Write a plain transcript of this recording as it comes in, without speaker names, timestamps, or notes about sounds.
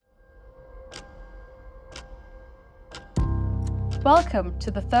Welcome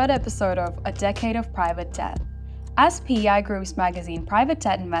to the third episode of A Decade of Private Debt. As PEI Group's magazine Private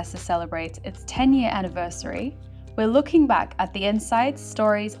Debt Investor celebrates its 10-year anniversary, we're looking back at the insights,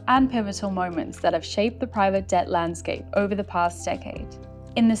 stories, and pivotal moments that have shaped the private debt landscape over the past decade.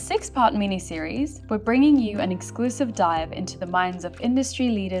 In the 6-part mini-series, we're bringing you an exclusive dive into the minds of industry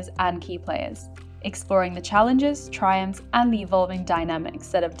leaders and key players, exploring the challenges, triumphs, and the evolving dynamics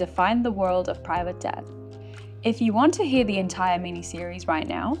that have defined the world of private debt. If you want to hear the entire mini-series right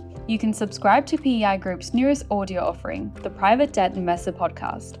now, you can subscribe to PEI Group's newest audio offering, the Private Debt Investor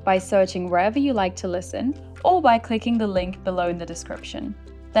Podcast, by searching wherever you like to listen or by clicking the link below in the description.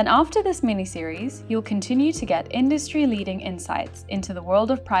 Then after this mini-series, you'll continue to get industry-leading insights into the world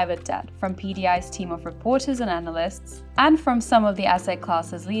of private debt from PDI's team of reporters and analysts, and from some of the asset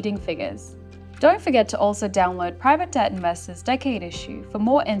class's leading figures. Don't forget to also download Private Debt Investor's Decade issue for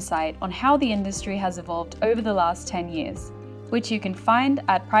more insight on how the industry has evolved over the last 10 years, which you can find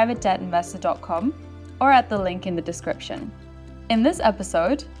at privatedebtinvestor.com or at the link in the description. In this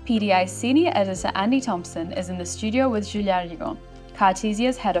episode, PDI's senior editor Andy Thompson is in the studio with Julien Rigon,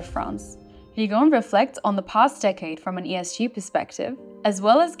 Kartesia's head of France. Rigon reflects on the past decade from an ESG perspective, as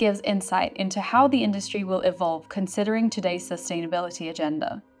well as gives insight into how the industry will evolve considering today's sustainability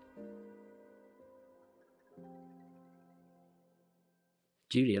agenda.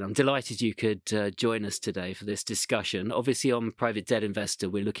 Julien, I'm delighted you could join us today for this discussion. Obviously, on Private Debt Investor,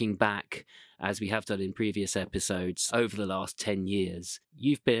 we're looking back, as we have done in previous episodes, over the last 10 years.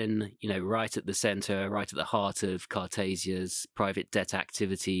 You've been, right at the centre, right at the heart of Kartesia's private debt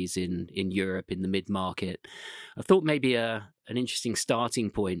activities in Europe, in the mid-market. I thought maybe an interesting starting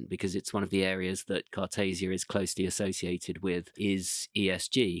point, because it's one of the areas that Kartesia is closely associated with, is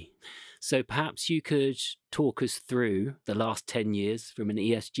ESG. So perhaps you could talk us through the last 10 years from an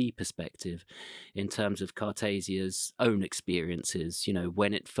ESG perspective in terms of Kartesia's own experiences,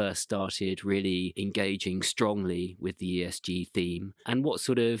 when it first started really engaging strongly with the ESG theme, and what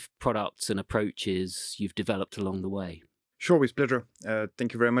sort of products and approaches you've developed along the way. Sure, with pleasure.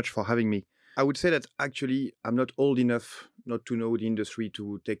 Thank you very much for having me. I would say that actually I'm not old enough not to know the industry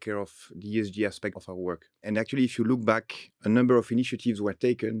to take care of the ESG aspect of our work. And actually, if you look back, a number of initiatives were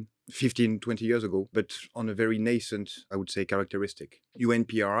taken 15, 20 years ago, but on a very nascent, I would say, characteristic.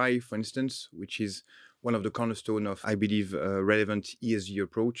 UNPRI, for instance, which is one of the cornerstone of, I believe, a relevant ESG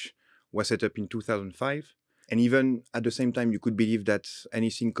approach, was set up in 2005. And even at the same time, you could believe that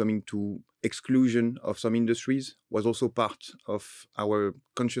anything coming to exclusion of some industries was also part of our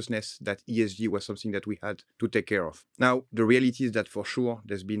consciousness that ESG was something that we had to take care of. Now, the reality is that for sure,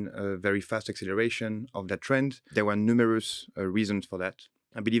 there's been a very fast acceleration of that trend. There were numerous reasons for that.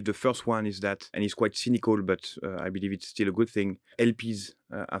 I believe the first one is that, and it's quite cynical, but I believe it's still a good thing, LPs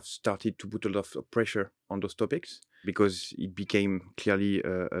have started to put a lot of pressure on those topics because it became clearly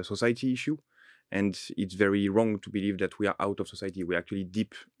a society issue. And it's very wrong to believe that we are out of society. We're actually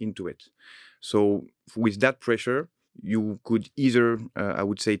deep into it. So with that pressure, you could either, I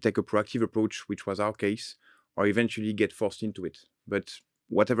would say, take a proactive approach, which was our case, or eventually get forced into it. But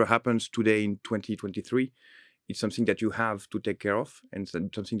whatever happens today in 2023, it's something that you have to take care of and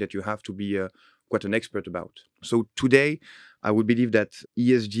something that you have to be quite an expert about. So today, I would believe that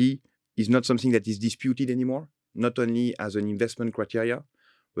ESG is not something that is disputed anymore, not only as an investment criteria,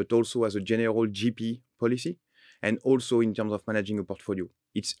 but also as a general GP policy, and also in terms of managing a portfolio.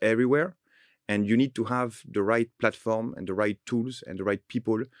 It's everywhere, and you need to have the right platform and the right tools and the right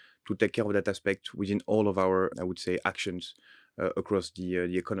people to take care of that aspect within all of our, I would say, actions across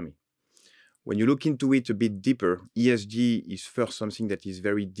the economy. When you look into it a bit deeper, ESG is first something that is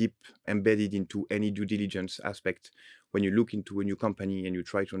very deep embedded into any due diligence aspect. When you look into a new company and you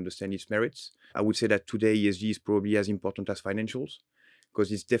try to understand its merits, I would say that today ESG is probably as important as financials, because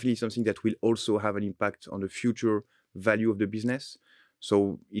it's definitely something that will also have an impact on the future value of the business.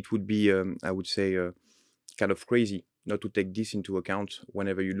 So it would be, I would say, kind of crazy not to take this into account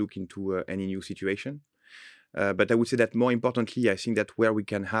whenever you look into any new situation. But I would say that more importantly, I think that where we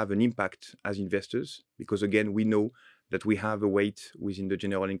can have an impact as investors, because again, we know that we have a weight within the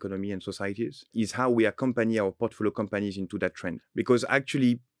general economy and societies, is how we accompany our portfolio companies into that trend. Because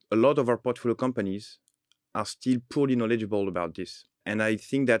actually, a lot of our portfolio companies are still poorly knowledgeable about this. And I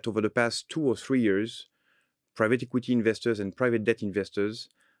think that over the past 2 or 3 years, private equity investors and private debt investors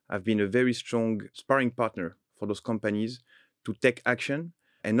have been a very strong sparring partner for those companies to take action,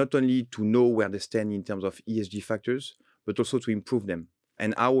 and not only to know where they stand in terms of ESG factors, but also to improve them.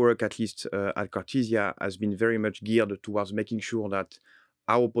 And our work, at least at Kartesia, has been very much geared towards making sure that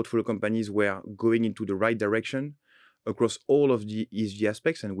our portfolio companies were going into the right direction, across all of the ESG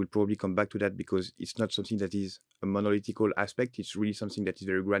aspects, and we'll probably come back to that because it's not something that is a monolithical aspect. It's really something that is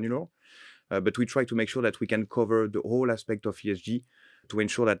very granular. But we try to make sure that we can cover the whole aspect of ESG to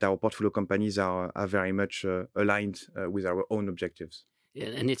ensure that our portfolio companies are very much aligned with our own objectives. Yeah,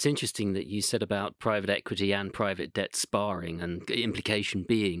 and it's interesting that you said about private equity and private debt sparring, and the implication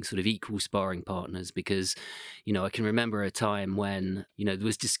being sort of equal sparring partners, because, I can remember a time when, there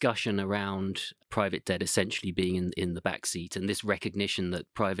was discussion around private debt essentially being in the back seat, and this recognition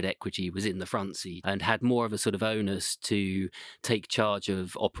that private equity was in the front seat and had more of a sort of onus to take charge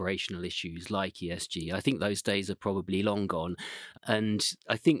of operational issues like ESG. I think those days are probably long gone. And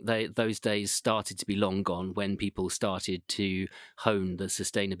I think those days started to be long gone when people started to hone the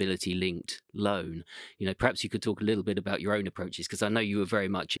sustainability linked loan. Perhaps you could talk a little bit about your own approaches, because I know you were very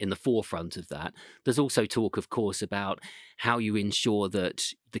much in the forefront of that. There's also talk, of course, about how you ensure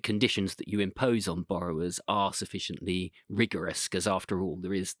that the conditions that you impose on borrowers are sufficiently rigorous, because after all,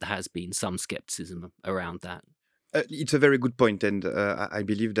 there has been some skepticism around that. It's a very good point, and I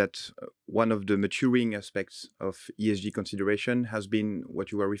believe that one of the maturing aspects of ESG consideration has been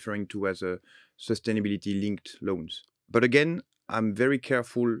what you were referring to as a sustainability-linked loans. But again, I'm very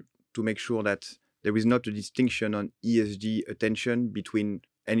careful to make sure that there is not a distinction on ESG attention between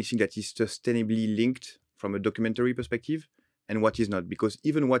anything that is sustainably linked from a documentary perspective and what is not, because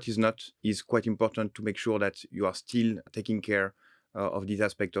even what is not is quite important to make sure that you are still taking care of this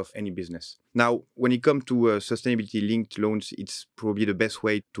aspect of any business. Now, when it comes to sustainability-linked loans, it's probably the best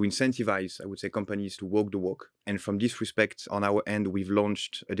way to incentivize, I would say, companies to walk the walk. And from this respect, on our end, we've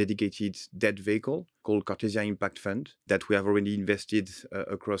launched a dedicated debt vehicle called Kartesia Impact Fund that we have already invested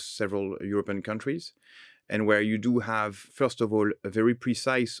across several European countries, and where you do have, first of all, a very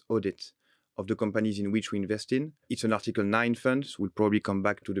precise audit of the companies in which we invest in. It's an Article 9 fund. We'll probably come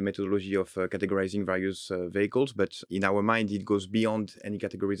back to the methodology of categorizing various vehicles, but in our mind, it goes beyond any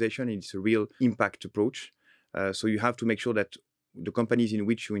categorization. It's a real impact approach. So you have to make sure that the companies in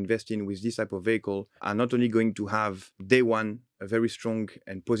which you invest in with this type of vehicle are not only going to have day one a very strong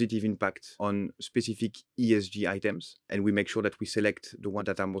and positive impact on specific ESG items, and we make sure that we select the ones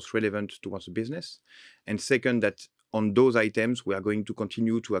that are most relevant towards the business. And second, that on those items, we are going to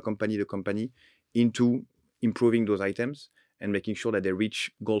continue to accompany the company into improving those items and making sure that they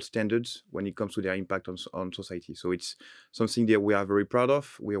reach gold standards when it comes to their impact on society. So it's something that we are very proud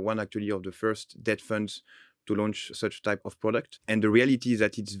of. We are one actually of the first debt funds to launch such type of product. And the reality is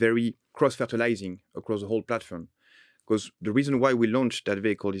that it's very cross-fertilizing across the whole platform. Because the reason why we launched that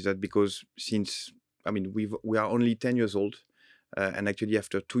vehicle is that because we are only 10 years old, and actually,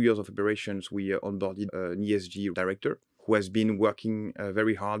 after 2 years of operations, we onboarded an ESG director who has been working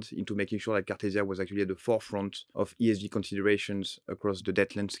very hard into making sure that Kartesia was actually at the forefront of ESG considerations across the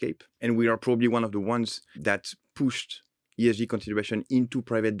debt landscape. And we are probably one of the ones that pushed ESG consideration into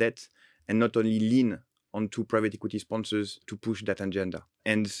private debt and not only lean onto private equity sponsors to push that agenda.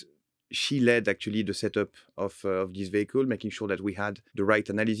 And she led actually the setup of this vehicle, making sure that we had the right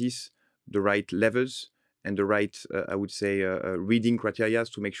analysis, the right levels, and the right, reading criteria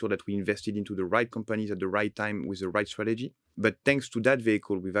to make sure that we invested into the right companies at the right time with the right strategy. But thanks to that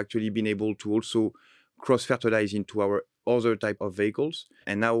vehicle, we've actually been able to also cross-fertilize into our other type of vehicles.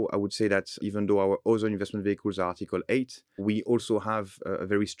 And now I would say that even though our other investment vehicles are Article 8, we also have a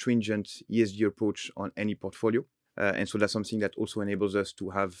very stringent ESG approach on any portfolio. And so that's something that also enables us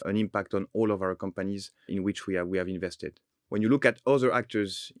to have an impact on all of our companies in which we have invested. When you look at other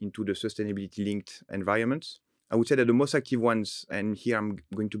actors into the sustainability-linked environments, I would say that the most active ones, and here I'm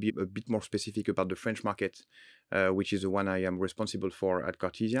going to be a bit more specific about the French market, which is the one I am responsible for at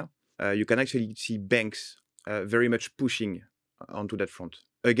Kartesia, you can actually see banks very much pushing onto that front.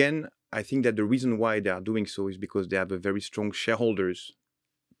 Again, I think that the reason why they are doing so is because they have a very strong shareholders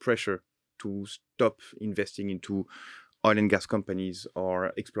pressure to stop investing into oil and gas companies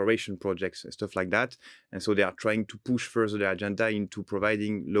or exploration projects and stuff like that. And so they are trying to push further their agenda into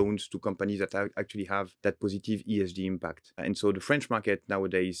providing loans to companies that actually have that positive ESG impact. And so the French market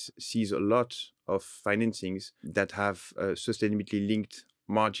nowadays sees a lot of financings that have sustainability linked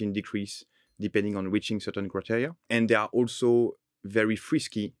margin decrease depending on reaching certain criteria. And they are also very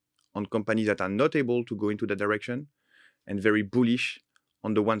frisky on companies that are not able to go into that direction and very bullish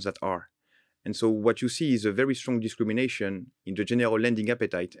on the ones that are. And so what you see is a very strong discrimination in the general lending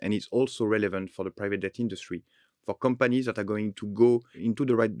appetite, and it's also relevant for the private debt industry, for companies that are going to go into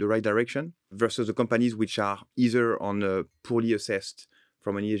the right direction versus the companies which are either on a poorly assessed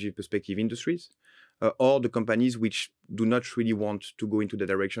from an ESG perspective industries, or the companies which do not really want to go into the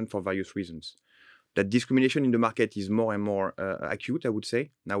direction for various reasons. That discrimination in the market is more and more acute, I would say,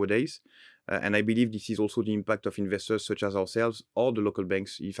 nowadays. And I believe this is also the impact of investors such as ourselves or the local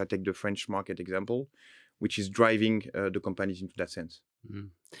banks, if I take the French market example, which is driving the companies into that sense. Mm.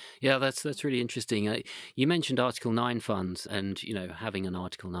 Yeah, that's really interesting. You mentioned Article 9 funds, and having an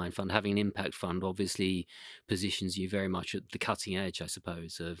Article 9 fund, having an impact fund, obviously positions you very much at the cutting edge, I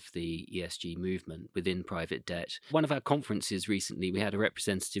suppose, of the ESG movement within private debt. One of our conferences recently, we had a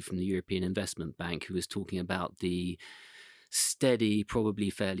representative from the European Investment Bank who was talking about the steady, probably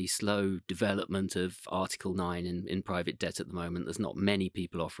fairly slow development of Article 9 in private debt at the moment. There's not many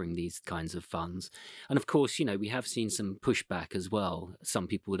people offering these kinds of funds. And of course, we have seen some pushback as well. Some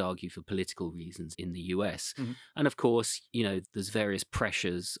people would argue for political reasons in the US. Mhm. And of course, there's various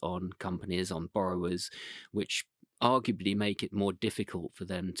pressures on companies, on borrowers, which arguably make it more difficult for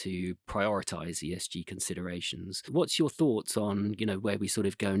them to prioritize ESG considerations. What's your thoughts on, where we sort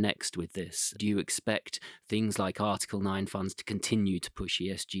of go next with this? Do you expect things like Article 9 funds to continue to push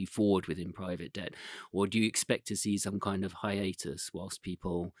ESG forward within private debt? Or do you expect to see some kind of hiatus whilst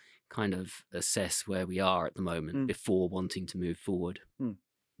people kind of assess where we are at the moment before wanting to move forward?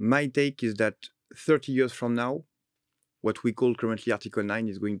 My take is that 30 years from now, what we call currently Article 9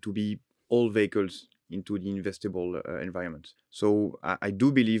 is going to be all vehicles into the investable environment. So I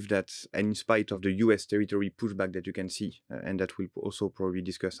do believe that, and in spite of the US territory pushback that you can see, and that we'll also probably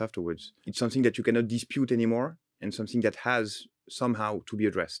discuss afterwards, it's something that you cannot dispute anymore and something that has somehow to be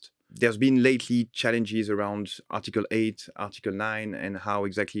addressed. There's been lately challenges around Article 8, Article 9, and how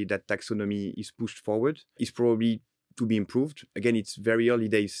exactly that taxonomy is pushed forward is probably to be improved. Again, it's very early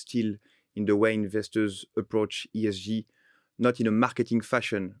days still in the way investors approach ESG, not in a marketing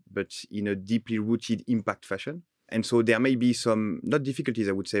fashion, but in a deeply rooted impact fashion. And so there may be some, not difficulties,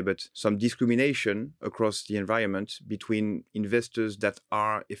 I would say, but some discrimination across the environment between investors that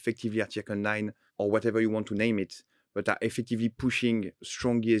are effectively Article 9 or whatever you want to name it, but are effectively pushing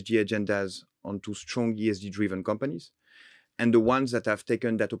strong ESG agendas onto strong ESG-driven companies, and the ones that have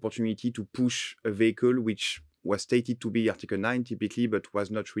taken that opportunity to push a vehicle which was stated to be Article 9 typically, but was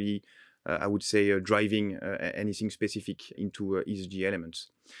not really I would say, driving anything specific into ESG elements.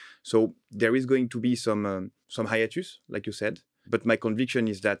 So there is going to be some hiatus, like you said, but my conviction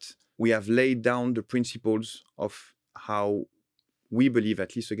is that we have laid down the principles of how we believe,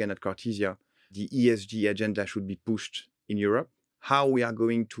 at least again at Kartesia, the ESG agenda should be pushed in Europe. How we are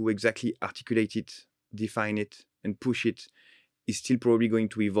going to exactly articulate it, define it, and push it is still probably going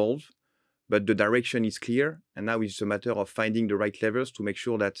to evolve. But the direction is clear, and now it's a matter of finding the right levers to make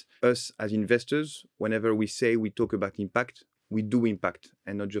sure that us as investors, whenever we say we talk about impact, we do impact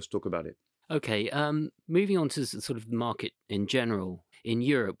and not just talk about it. Okay, moving on to sort of the market in general. In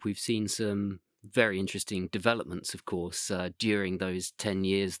Europe, we've seen some very interesting developments, of course, during those 10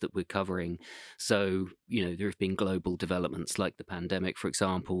 years that we're covering. So, there have been global developments like the pandemic, for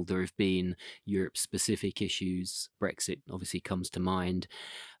example. There have been Europe-specific issues. Brexit obviously comes to mind.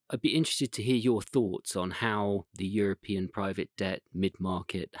 I'd be interested to hear your thoughts on how the European private debt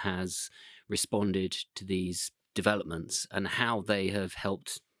mid-market has responded to these developments and how they have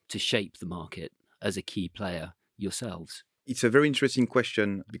helped to shape the market as a key player yourselves. It's a very interesting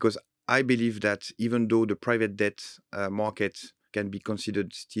question because I believe that even though the private debt market can be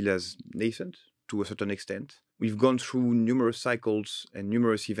considered still as nascent to a certain extent, we've gone through numerous cycles and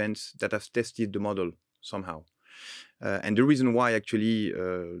numerous events that have tested the model somehow. And the reason why actually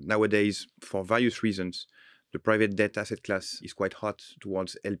nowadays, for various reasons, the private debt asset class is quite hot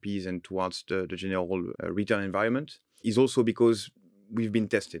towards LPs and towards the general return environment is also because we've been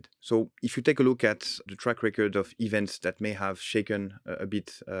tested. So if you take a look at the track record of events that may have shaken a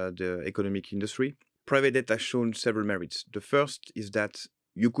bit the economic industry, private debt has shown several merits. The first is that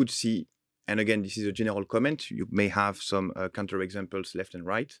you could see, and again, this is a general comment, you may have some counterexamples left and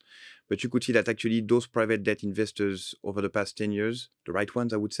right, but you could see that actually those private debt investors over the past 10 years, the right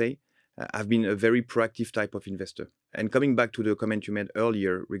ones, I would say, have been a very proactive type of investor. And coming back to the comment you made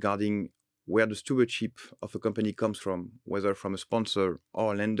earlier regarding where the stewardship of a company comes from, whether from a sponsor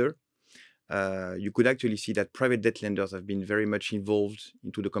or a lender, you could actually see that private debt lenders have been very much involved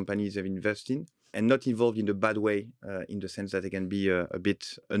into the companies they've invested in, and not involved in the bad way, in the sense that they can be a bit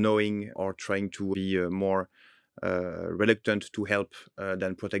annoying or trying to be more reluctant to help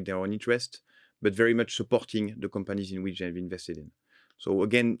than protect their own interest, but very much supporting the companies in which they've invested in. So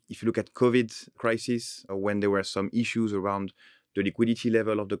again, if you look at COVID crisis, when there were some issues around the liquidity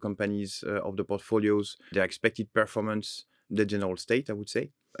level of the companies, of the portfolios, their expected performance, the general state, I would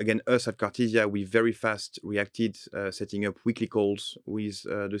say. Again, us at Kartesia, we very fast reacted, setting up weekly calls with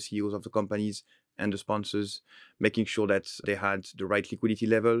the CEOs of the companies and the sponsors, making sure that they had the right liquidity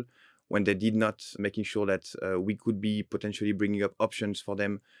level, when they did not, making sure that we could be potentially bringing up options for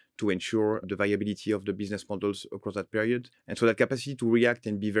them to ensure the viability of the business models across that period. And so that capacity to react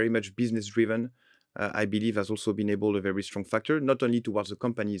and be very much business driven, I believe has also been a very strong factor, not only towards the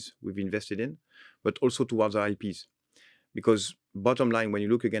companies we've invested in, but also towards our LPs. Because bottom line, when you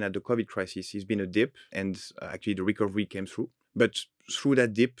look again at the COVID crisis, it's been a dip and actually the recovery came through. But through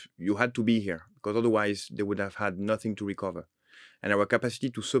that dip, you had to be here because otherwise they would have had nothing to recover. And our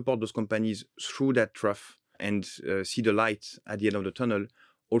capacity to support those companies through that trough and see the light at the end of the tunnel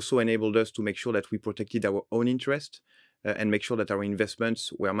also enabled us to make sure that we protected our own interest and make sure that our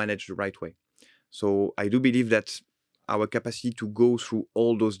investments were managed the right way. So I do believe that our capacity to go through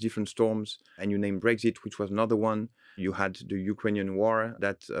all those different storms, and you named Brexit, which was another one. You had the Ukrainian war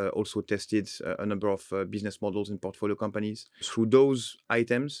that also tested a number of business models in portfolio companies. Through those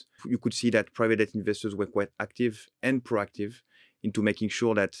items, you could see that private debt investors were quite active and proactive into making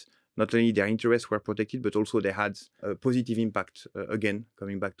sure that not only their interests were protected, but also they had a positive impact, again,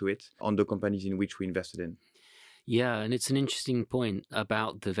 coming back to it, on the companies in which we invested in. Yeah, and it's an interesting point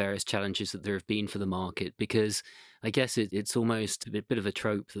about the various challenges that there have been for the market, because I guess it's almost a bit of a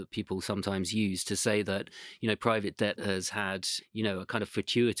trope that people sometimes use to say that, private debt has had, a kind of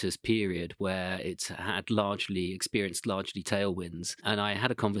fortuitous period where it's had experienced largely tailwinds. And I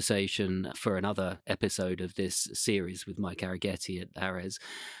had a conversation for another episode of this series with Mike Arrighetti at Ares.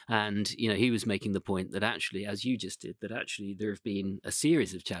 And, he was making the point that actually, as you just did, that actually there have been a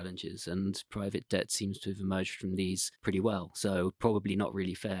series of challenges and private debt seems to have emerged from these pretty well. So probably not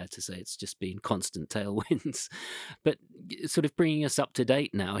really fair to say it's just been constant tailwinds. But sort of bringing us up to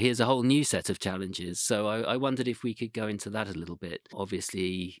date now, here's a whole new set of challenges. So I wondered if we could go into that a little bit.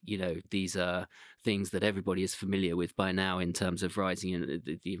 Obviously, these are things that everybody is familiar with by now in terms of rising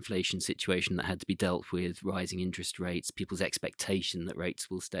the inflation situation that had to be dealt with, rising interest rates, people's expectation that rates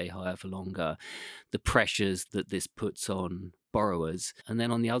will stay higher for longer, the pressures that this puts on borrowers. And then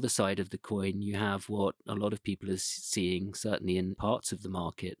on the other side of the coin, you have what a lot of people are seeing, certainly in parts of the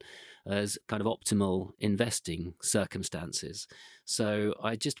market, as kind of optimal investing circumstances. So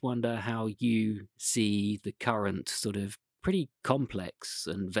I just wonder how you see the current sort of pretty complex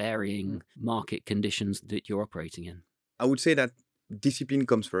and varying market conditions that you're operating in. I would say that discipline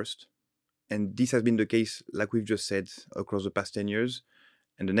comes first. And this has been the case, like we've just said, across the past 10 years.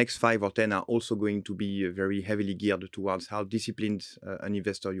 And the next 5 or 10 are also going to be very heavily geared towards how disciplined an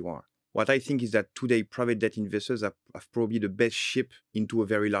investor you are. What I think is that today, private debt investors have probably the best ship into a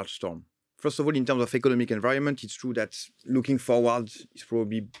very large storm. First of all, in terms of economic environment, it's true that looking forward is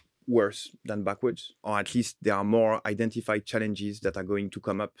probably worse than backwards, or at least there are more identified challenges that are going to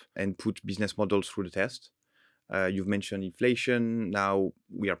come up and put business models through the test. You've mentioned inflation. Now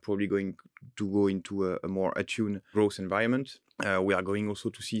we are probably going to go into a more attuned growth environment. We are going also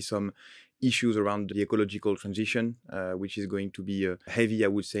to see some issues around the ecological transition, which is going to be heavy, I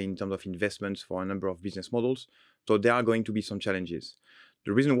would say, in terms of investments for a number of business models. So there are going to be some challenges.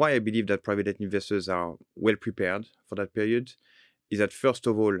 The reason why I believe that private debt investors are well prepared for that period is that, first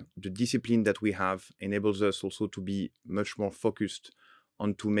of all, the discipline that we have enables us also to be much more focused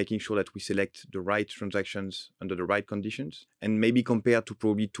onto making sure that we select the right transactions under the right conditions. And maybe compared to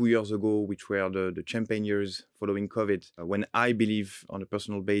probably 2 years ago, which were the champagne years following COVID, when I believe on a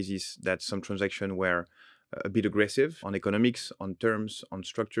personal basis that some transactions were a bit aggressive on economics, on terms, on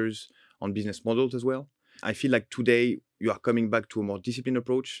structures, on business models as well. I feel like today you are coming back to a more disciplined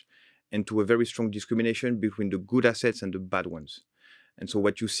approach and to a very strong discrimination between the good assets and the bad ones. And so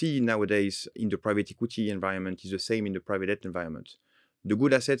what you see nowadays in the private equity environment is the same in the private debt environment. The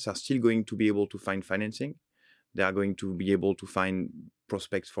good assets are still going to be able to find financing. They are going to be able to find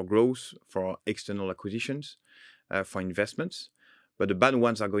prospects for growth, for external acquisitions, for investments. But the bad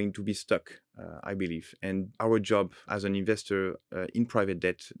ones are going to be stuck, I believe. And our job as an investor in private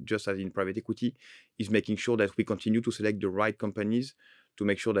debt, just as in private equity, is making sure that we continue to select the right companies to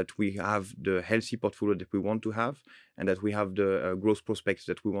make sure that we have the healthy portfolio that we want to have and that we have the growth prospects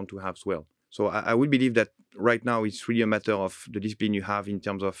that we want to have as well. So I would believe that right now it's really a matter of the discipline you have in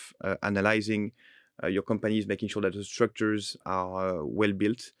terms of analyzing your companies, making sure that the structures are well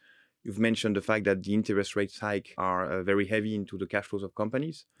built. You've mentioned the fact that the interest rate hike are very heavy into the cash flows of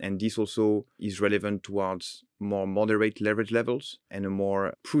companies. And this also is relevant towards more moderate leverage levels and a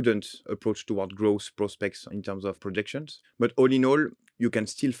more prudent approach toward growth prospects in terms of projections. But all in all, you can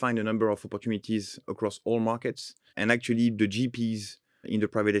still find a number of opportunities across all markets. And actually the GPs in the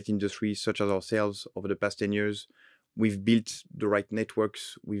private debt industry, such as ourselves over the past 10 years, we've built the right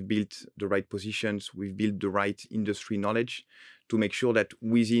networks, we've built the right positions, we've built the right industry knowledge to make sure that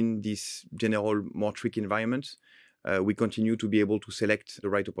within this general, more tricky environment, we continue to be able to select the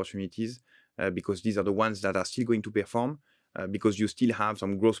right opportunities because these are the ones that are still going to perform because you still have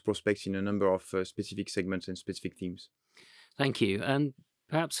some growth prospects in a number of specific segments and specific themes. Thank you. And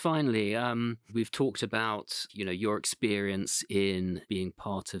perhaps finally, we've talked about, your experience in being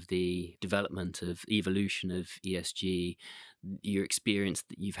part of the development of evolution of ESG, your experience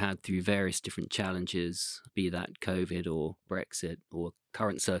that you've had through various different challenges, be that COVID or Brexit or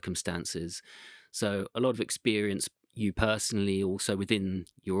current circumstances. So a lot of experience, you personally, also within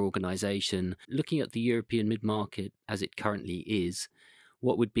your organization, looking at the European mid-market as it currently is.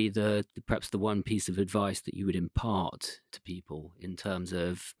 What would be perhaps the one piece of advice that you would impart to people in terms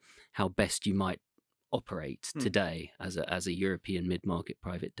of how best you might operate today as a European mid-market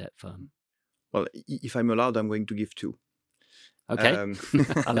private debt firm? Well, if I'm allowed, I'm going to give two. Okay,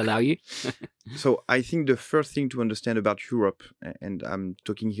 I'll allow you. So I think the first thing to understand about Europe, and I'm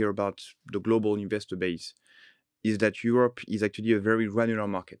talking here about the global investor base, is that Europe is actually a very granular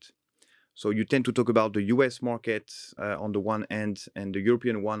market. So you tend to talk about the US market on the one end and the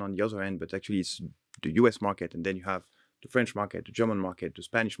European one on the other end, but actually it's the US market, and then you have the French market, the German market, the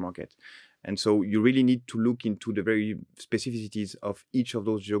Spanish market. And so you really need to look into the very specificities of each of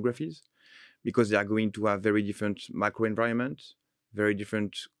those geographies because they are going to have very different macro environments, very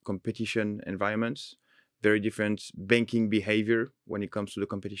different competition environments, very different banking behavior when it comes to the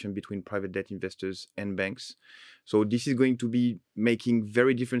competition between private debt investors and banks. So this is going to be making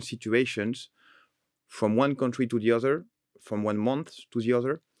very different situations from one country to the other, from 1 month to the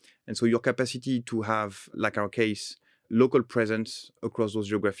other. And so your capacity to have, like our case, local presence across those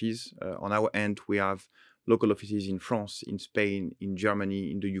geographies. On our end, we have local offices in France, in Spain, in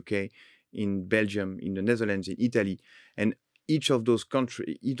Germany, in the UK, in Belgium, in the Netherlands, in Italy. And each of those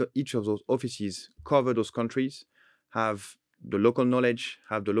offices cover those countries, have the local knowledge,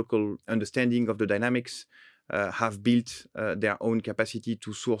 have the local understanding of the dynamics, have built their own capacity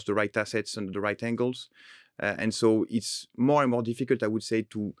to source the right assets under the right angles. And so it's more and more difficult, I would say,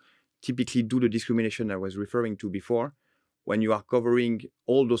 to typically do the discrimination I was referring to before when you are covering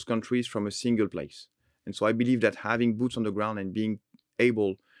all those countries from a single place. And so I believe that having boots on the ground and being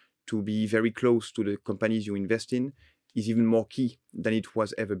able to be very close to the companies you invest in is even more key than it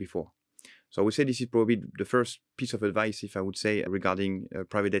was ever before. So I would say this is probably the first piece of advice, if I would say, regarding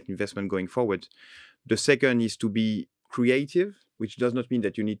private debt investment going forward. The second is to be creative, which does not mean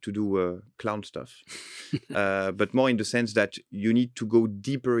that you need to do clown stuff, but more in the sense that you need to go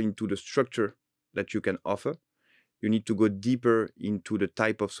deeper into the structure that you can offer. You need to go deeper into the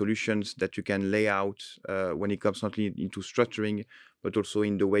type of solutions that you can lay out when it comes not only into structuring, but also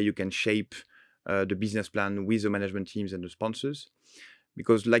in the way you can shape the business plan with the management teams and the sponsors.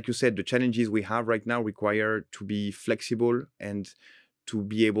 Because like you said, the challenges we have right now require to be flexible and to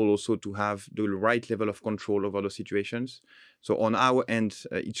be able also to have the right level of control over the situations. So on our end,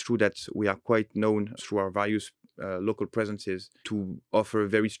 it's true that we are quite known through our various local presences to offer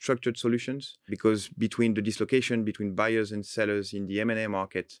very structured solutions, because between the dislocation between buyers and sellers in the M&A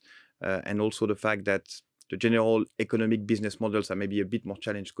market and also the fact that the general economic business models are maybe a bit more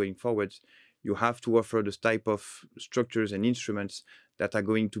challenged going forward, you have to offer this type of structures and instruments that are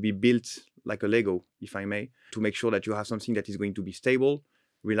going to be built like a Lego, if I may, to make sure that you have something that is going to be stable,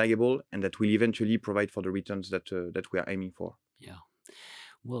 reliable, and that will eventually provide for the returns that we are aiming for. Yeah.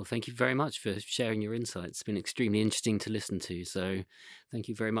 Well, thank you very much for sharing your insights. It's been extremely interesting to listen to. So thank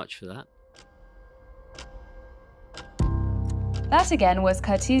you very much for that. That again was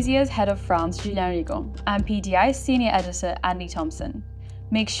Kartesia's Head of France, Julien Rigon, and PDI's Senior Editor, Andy Thompson.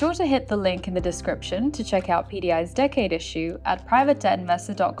 Make sure to hit the link in the description to check out PDI's Decade issue at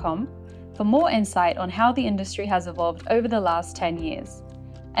privatedebtinvestor.com for more insight on how the industry has evolved over the last 10 years.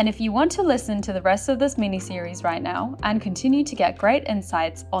 And if you want to listen to the rest of this mini-series right now and continue to get great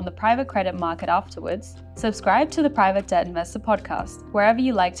insights on the private credit market afterwards, subscribe to the Private Debt Investor podcast wherever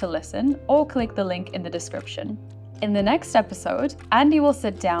you like to listen, or click the link in the description. In the next episode, Andy will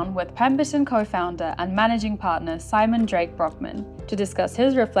sit down with Pemberton co-founder and managing partner Simon Drake Brockman to discuss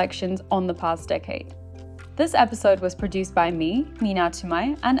his reflections on the past decade. This episode was produced by me, Nina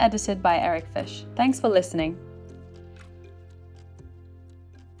Tumai, and edited by Eric Fish. Thanks for listening.